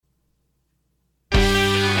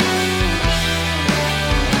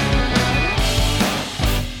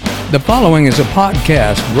The following is a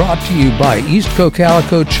podcast brought to you by East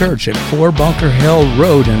Cocalico Church at 4 Bunker Hill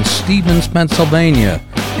Road in Stevens, Pennsylvania,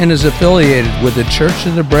 and is affiliated with the Church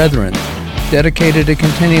of the Brethren, dedicated to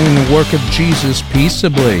continuing the work of Jesus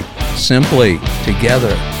peaceably, simply,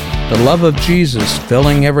 together. The love of Jesus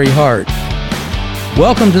filling every heart.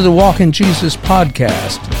 Welcome to the Walk in Jesus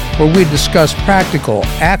podcast, where we discuss practical,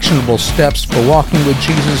 actionable steps for walking with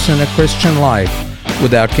Jesus in a Christian life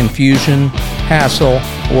without confusion, hassle,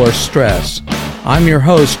 or stress. I'm your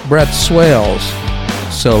host, Brett Swales,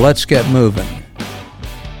 so let's get moving.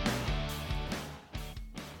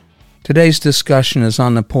 Today's discussion is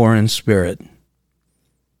on the poor in spirit.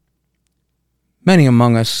 Many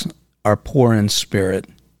among us are poor in spirit.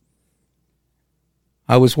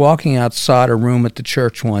 I was walking outside a room at the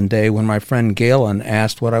church one day when my friend Galen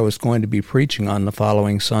asked what I was going to be preaching on the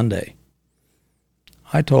following Sunday.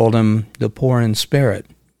 I told him, the poor in spirit.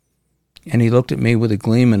 And he looked at me with a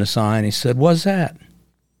gleam in his eye and he said, "What's that?"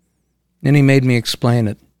 And he made me explain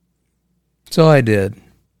it. So I did.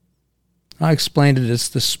 I explained it as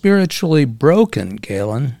the spiritually broken,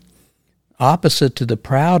 Galen, opposite to the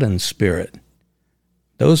proud in spirit.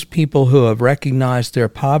 Those people who have recognized their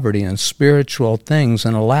poverty in spiritual things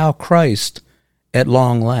and allow Christ at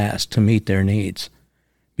long last to meet their needs.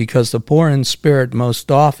 Because the poor in spirit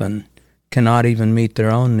most often cannot even meet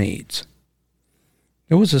their own needs.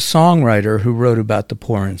 There was a songwriter who wrote about the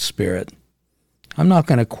poor in spirit. I'm not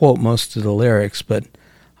going to quote most of the lyrics, but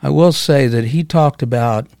I will say that he talked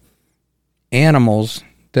about animals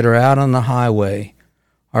that are out on the highway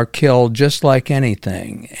are killed just like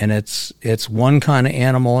anything, and it's one kind of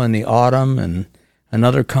animal in the autumn and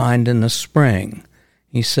another kind in the spring.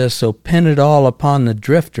 He says, so pin it all upon the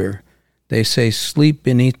drifter. They say sleep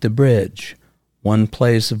beneath the bridge. One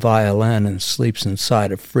plays the violin and sleeps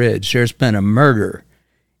inside a fridge. There's been a murder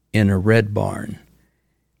in a red barn.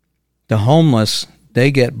 The homeless,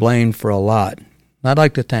 they get blamed for a lot. I'd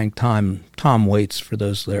like to thank Tom Waits for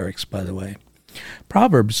those lyrics, by the way.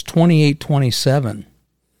 Proverbs 28:27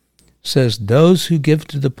 says, those who give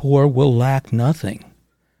to the poor will lack nothing,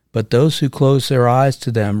 but those who close their eyes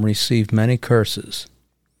to them receive many curses.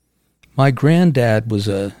 My granddad was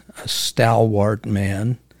a stalwart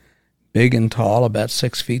man, big and tall, about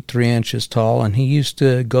 6 feet 3 inches tall, and he used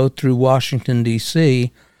to go through Washington,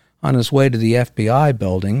 D.C., on his way to the FBI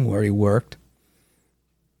building where he worked,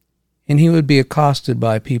 and he would be accosted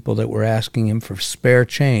by people that were asking him for spare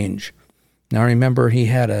change. Now remember, he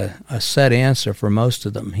had a set answer for most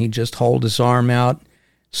of them. He'd just hold his arm out,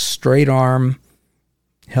 straight arm,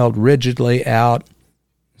 held rigidly out,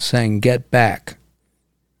 saying, "Get back."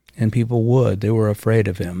 And people would. They were afraid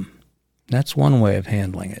of him. That's one way of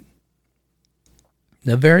handling it.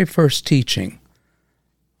 The very first teaching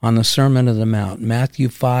on the Sermon on the Mount, Matthew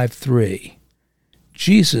 5:3,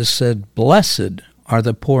 Jesus said, "Blessed are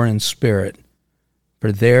the poor in spirit,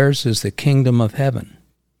 for theirs is the kingdom of heaven."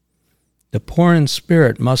 The poor in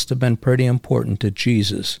spirit must have been pretty important to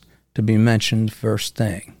Jesus to be mentioned first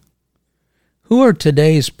thing. Who are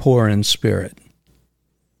today's poor in spirit?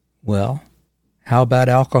 Well, how about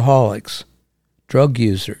alcoholics, drug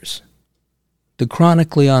users, the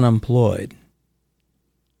chronically unemployed,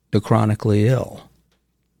 the chronically ill,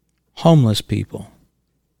 homeless people,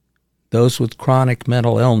 those with chronic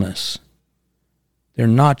mental illness? They're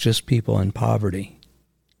not just people in poverty.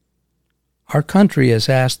 Our country has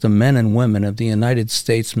asked the men and women of the United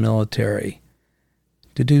States military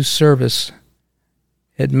to do service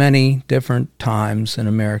at many different times in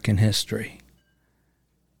American history.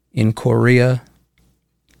 In Korea,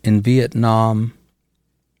 in Vietnam,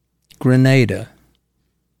 Grenada,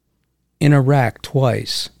 in Iraq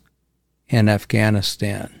twice, and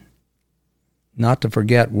Afghanistan. Not to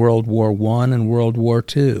forget World War I and World War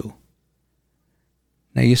II.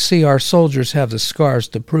 Now you see, our soldiers have the scars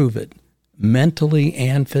to prove it, mentally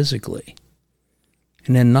and physically.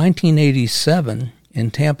 And in 1987,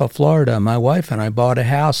 in Tampa, Florida, my wife and I bought a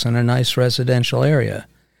house in a nice residential area.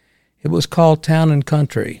 It was called Town and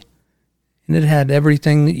Country, and it had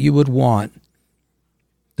everything that you would want.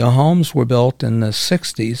 The homes were built in the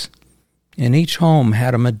 60s, and each home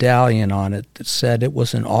had a medallion on it that said it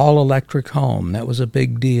was an all-electric home. That was a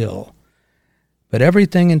big deal. But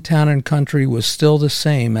everything in Town and Country was still the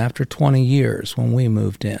same after 20 years when we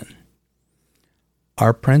moved in.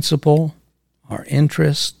 Our principal, our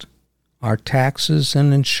interest, our taxes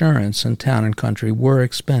and insurance in Town and Country were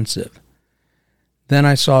expensive. Then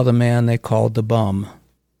I saw the man they called the bum,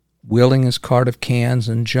 wheeling his cart of cans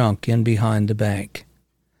and junk in behind the bank.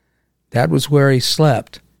 That was where he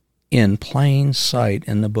slept, in plain sight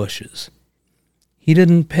in the bushes. He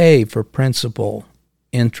didn't pay for principal,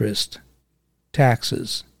 interest,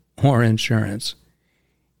 taxes, or insurance.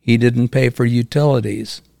 He didn't pay for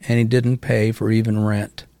utilities, and he didn't pay for even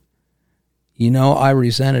rent. You know, I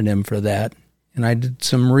resented him for that, and I did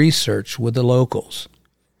some research with the locals.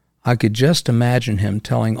 I could just imagine him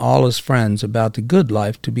telling all his friends about the good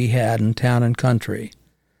life to be had in town and country.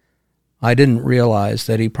 I didn't realize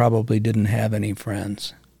that he probably didn't have any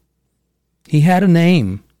friends. He had a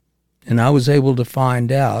name, and I was able to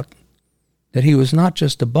find out that he was not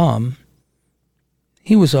just a bum.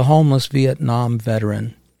 He was a homeless Vietnam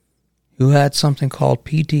veteran who had something called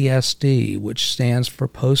PTSD, which stands for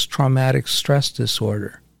post-traumatic stress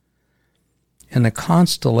disorder, and the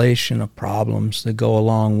constellation of problems that go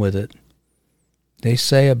along with it. They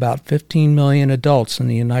say about 15 million adults in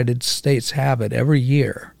the United States have it every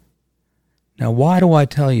year. Now, why do I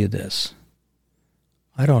tell you this?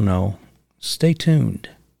 I don't know. Stay tuned.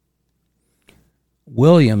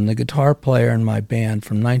 William, the guitar player in my band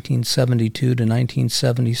from 1972 to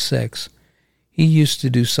 1976, he used to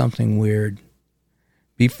do something weird.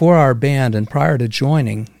 Before our band and prior to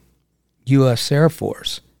joining U.S. Air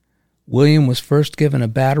Force, William was first given a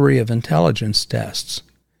battery of intelligence tests.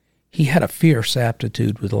 He had a fierce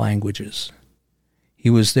aptitude with languages. He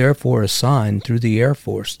was therefore assigned through the Air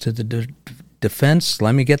Force to the Defense,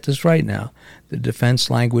 let me get this right now, the Defense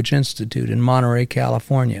Language Institute in Monterey,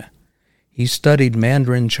 California. He studied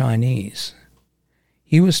Mandarin Chinese.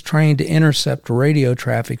 He was trained to intercept radio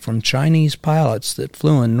traffic from Chinese pilots that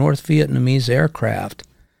flew in North Vietnamese aircraft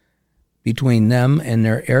between them and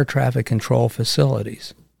their air traffic control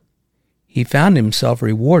facilities. He found himself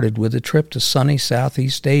rewarded with a trip to sunny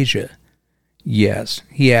Southeast Asia. Yes,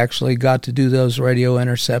 he actually got to do those radio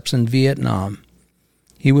intercepts in Vietnam.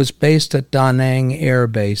 He was based at Da Nang Air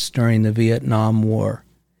Base during the Vietnam War.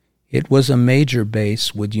 It was a major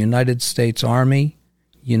base with United States Army,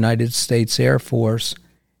 United States Air Force,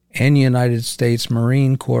 and United States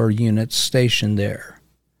Marine Corps units stationed there.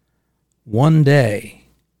 One day,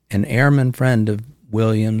 an airman friend of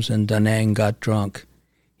Williams in Da Nang got drunk.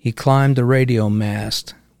 He climbed the radio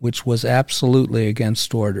mast, which was absolutely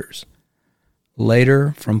against orders.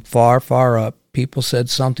 Later, from far, far up, people said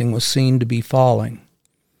something was seen to be falling.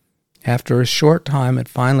 After a short time, it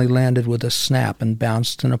finally landed with a snap and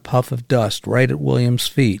bounced in a puff of dust right at William's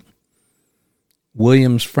feet.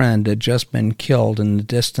 William's friend had just been killed in the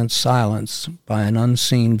distant silence by an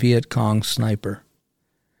unseen Viet Cong sniper.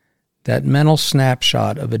 That mental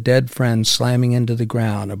snapshot of a dead friend slamming into the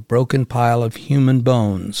ground, a broken pile of human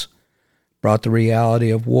bones, brought the reality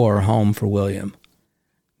of war home for William.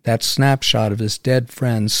 That snapshot of his dead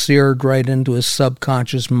friend seared right into his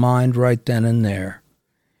subconscious mind right then and there.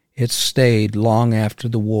 It stayed long after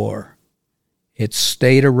the war. It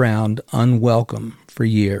stayed around unwelcome for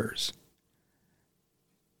years.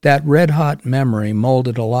 That red-hot memory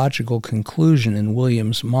molded a logical conclusion in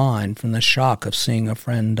William's mind from the shock of seeing a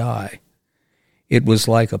friend die. It was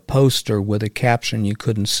like a poster with a caption you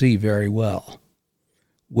couldn't see very well.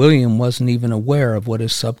 William wasn't even aware of what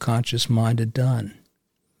his subconscious mind had done.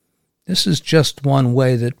 This is just one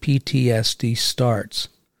way that PTSD starts.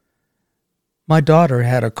 My daughter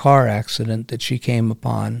had a car accident that she came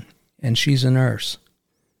upon, and she's a nurse.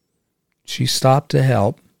 She stopped to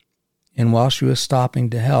help, and while she was stopping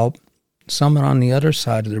to help, someone on the other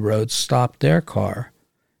side of the road stopped their car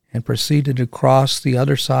and proceeded to cross the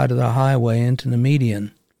other side of the highway into the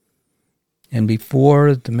median. And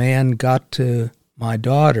before the man got to my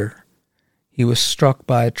daughter, he was struck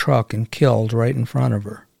by a truck and killed right in front of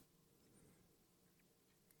her.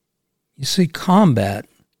 You see, combat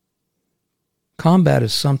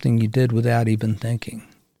is something you did without even thinking.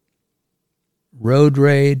 Road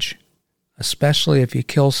rage, especially if you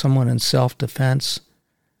kill someone in self-defense,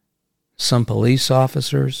 some police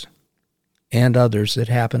officers, and others, it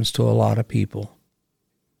happens to a lot of people.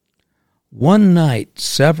 One night,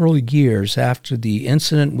 several years after the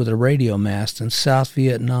incident with a radio mast in South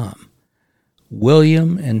Vietnam,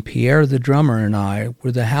 William and Pierre the drummer and I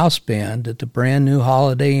were the house band at the brand new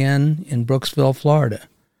Holiday Inn in Brooksville, Florida.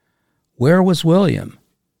 Where was William?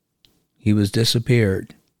 He was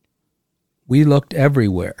disappeared. We looked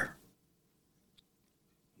everywhere.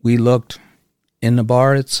 We looked in the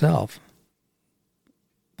bar itself.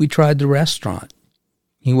 We tried the restaurant.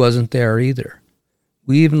 He wasn't there either.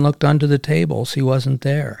 We even looked under the tables. He wasn't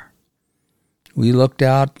there. We looked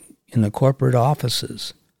out in the corporate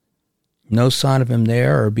offices. No sign of him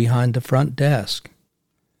there or behind the front desk.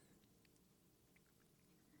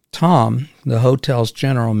 Tom, the hotel's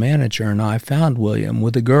general manager, and I found William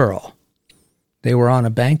with a girl. They were on a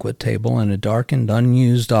banquet table in a darkened,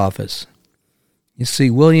 unused office. You see,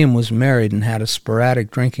 William was married and had a sporadic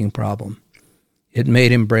drinking problem. It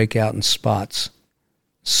made him break out in spots.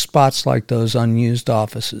 Spots like those unused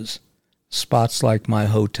offices, spots like my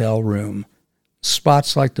hotel room,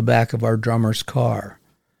 spots like the back of our drummer's car,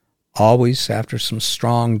 always after some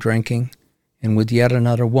strong drinking and with yet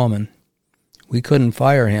another woman. We couldn't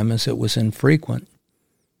fire him as it was infrequent,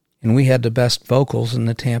 and we had the best vocals in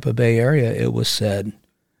the Tampa Bay area, it was said,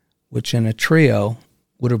 which in a trio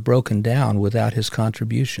would have broken down without his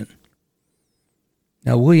contribution.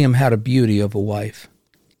 Now, William had a beauty of a wife,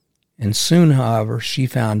 and soon, however, she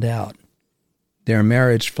found out. Their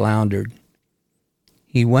marriage floundered.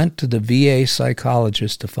 He went to the VA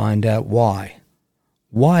psychologist to find out why.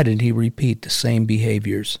 Why did he repeat the same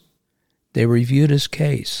behaviors? They reviewed his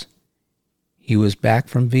case. He was back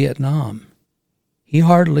from Vietnam. He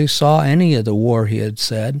hardly saw any of the war, he had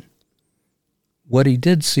said. What he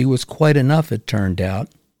did see was quite enough, it turned out.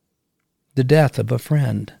 The death of a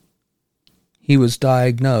friend. He was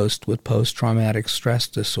diagnosed with post-traumatic stress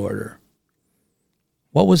disorder.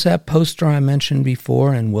 What was that poster I mentioned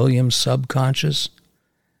before in William's subconscious?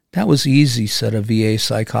 That was easy, said a VA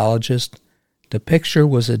psychologist. The picture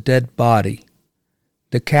was a dead body.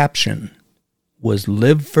 The caption was,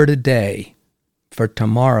 "Live for today, for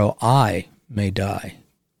tomorrow I may die."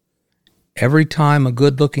 Every time a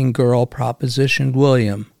good-looking girl propositioned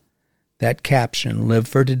William, that caption, "Live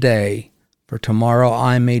for today, for tomorrow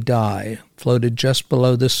I may die," floated just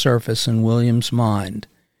below the surface in William's mind.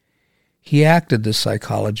 He acted, the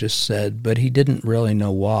psychologist said, but he didn't really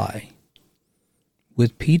know why.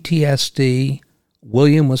 With PTSD,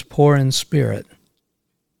 William was poor in spirit.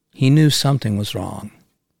 He knew something was wrong.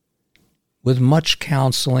 With much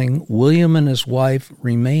counseling, William and his wife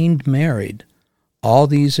remained married all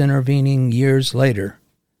these intervening years later.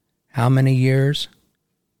 How many years?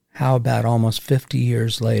 How about almost 50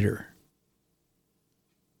 years later?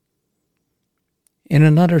 In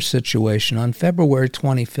another situation, on February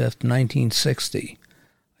 25, 1960,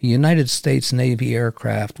 a United States Navy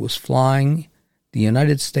aircraft was flying the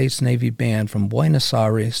United States Navy Band from Buenos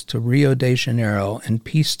Aires to Rio de Janeiro in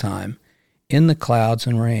peacetime in the clouds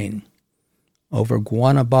and rain. Over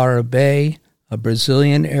Guanabara Bay, a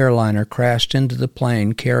Brazilian airliner crashed into the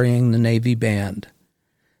plane carrying the Navy Band.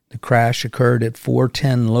 The crash occurred at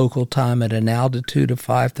 4:10 local time at an altitude of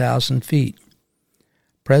 5,000 feet.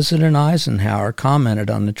 President Eisenhower commented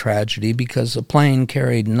on the tragedy because the plane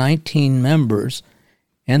carried 19 members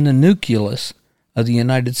and the nucleus of the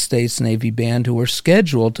United States Navy Band who were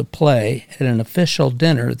scheduled to play at an official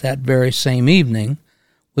dinner that very same evening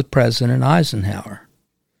with President Eisenhower.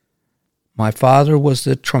 My father was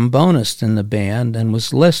the trombonist in the band and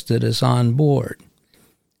was listed as on board.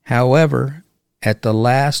 However, at the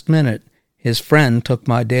last minute, his friend took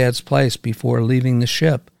my dad's place before leaving the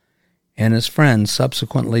ship, and his friend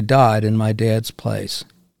subsequently died in my dad's place.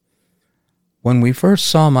 When we first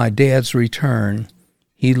saw my dad's return,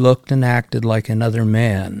 he looked and acted like another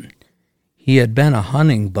man. He had been a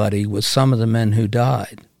hunting buddy with some of the men who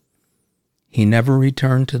died. He never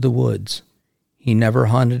returned to the woods. He never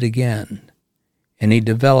hunted again, and he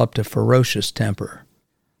developed a ferocious temper.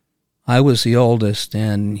 I was the oldest,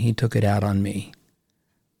 and he took it out on me.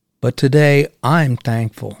 But today, I'm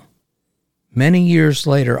thankful. Many years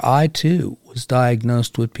later, I, too, was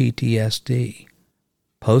diagnosed with PTSD,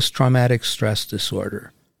 post-traumatic stress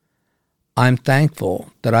disorder. I'm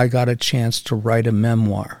thankful that I got a chance to write a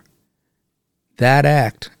memoir. That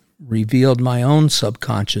act revealed my own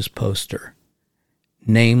subconscious poster,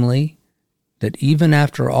 namely, that even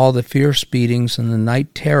after all the fierce beatings and the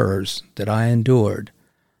night terrors that I endured,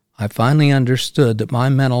 I finally understood that my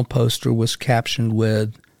mental poster was captioned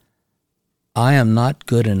with, "I am not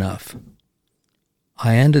good enough."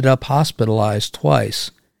 I ended up hospitalized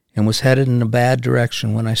twice and was headed in a bad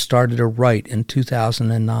direction when I started to write in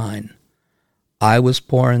 2009. I was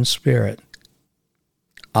poor in spirit.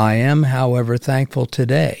 I am, however, thankful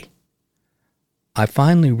today. I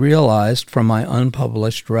finally realized from my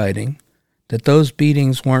unpublished writing that those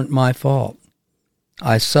beatings weren't my fault.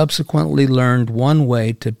 I subsequently learned one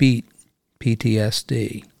way to beat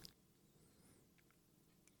PTSD.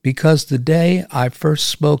 Because the day I first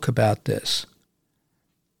spoke about this,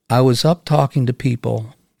 I was up talking to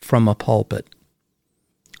people from a pulpit.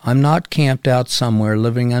 I'm not camped out somewhere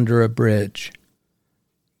living under a bridge.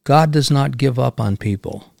 God does not give up on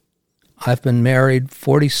people. I've been married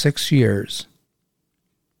 46 years.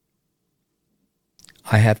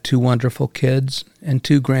 I have 2 wonderful kids and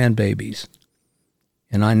 2 grandbabies,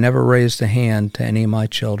 and I never raised a hand to any of my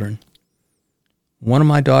children. One of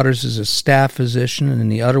my daughters is a staff physician,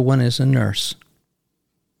 and the other one is a nurse.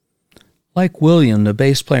 Like William, the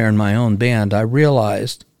bass player in my own band, I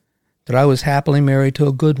realized that I was happily married to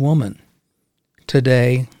a good woman.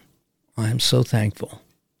 Today, I am so thankful.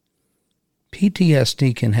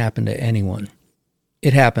 PTSD can happen to anyone.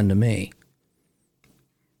 It happened to me.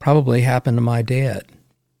 Probably happened to my dad.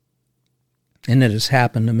 And it has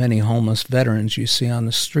happened to many homeless veterans you see on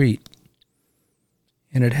the street.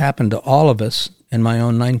 And it happened to all of us in my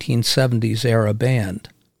own 1970s era band.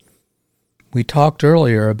 We talked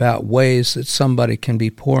earlier about ways that somebody can be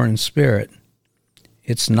poor in spirit.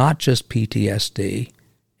 It's not just PTSD,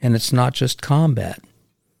 and it's not just combat.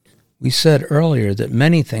 We said earlier that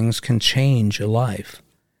many things can change a life.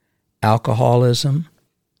 Alcoholism,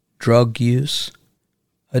 drug use,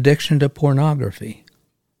 addiction to pornography,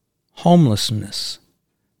 homelessness,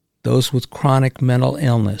 those with chronic mental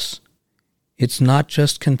illness. It's not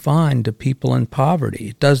just confined to people in poverty.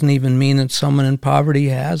 It doesn't even mean that someone in poverty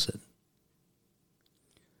has it.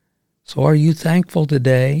 So are you thankful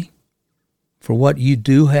today for what you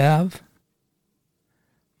do have?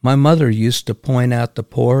 My mother used to point out the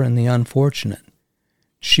poor and the unfortunate.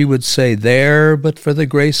 She would say, "There, but for the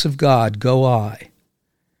grace of God, go I."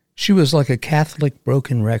 She was like a Catholic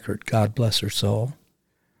broken record, God bless her soul.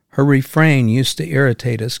 Her refrain used to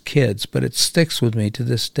irritate us kids, but it sticks with me to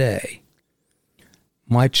this day.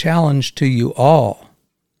 My challenge to you all,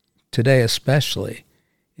 today especially,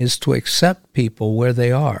 is to accept people where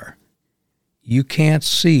they are. You can't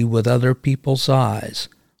see with other people's eyes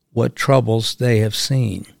what troubles they have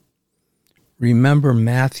seen. Remember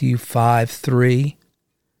Matthew 5:3,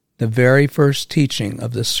 the very first teaching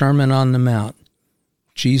of the Sermon on the Mount.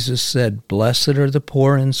 Jesus said, "Blessed are the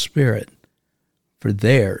poor in spirit, for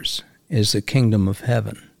theirs is the kingdom of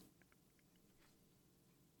heaven."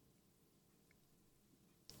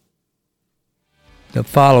 The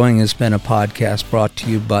following has been a podcast brought to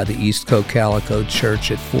you by the East Cocalico Church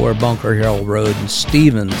at 4 Bunker Hill Road in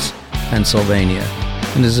Stevens, Pennsylvania,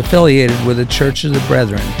 and is affiliated with the Church of the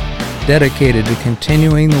Brethren, dedicated to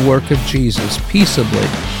continuing the work of Jesus peaceably,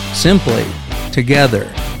 simply, together,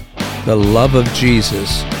 the love of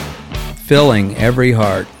Jesus filling every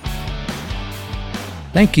heart.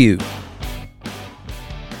 Thank you.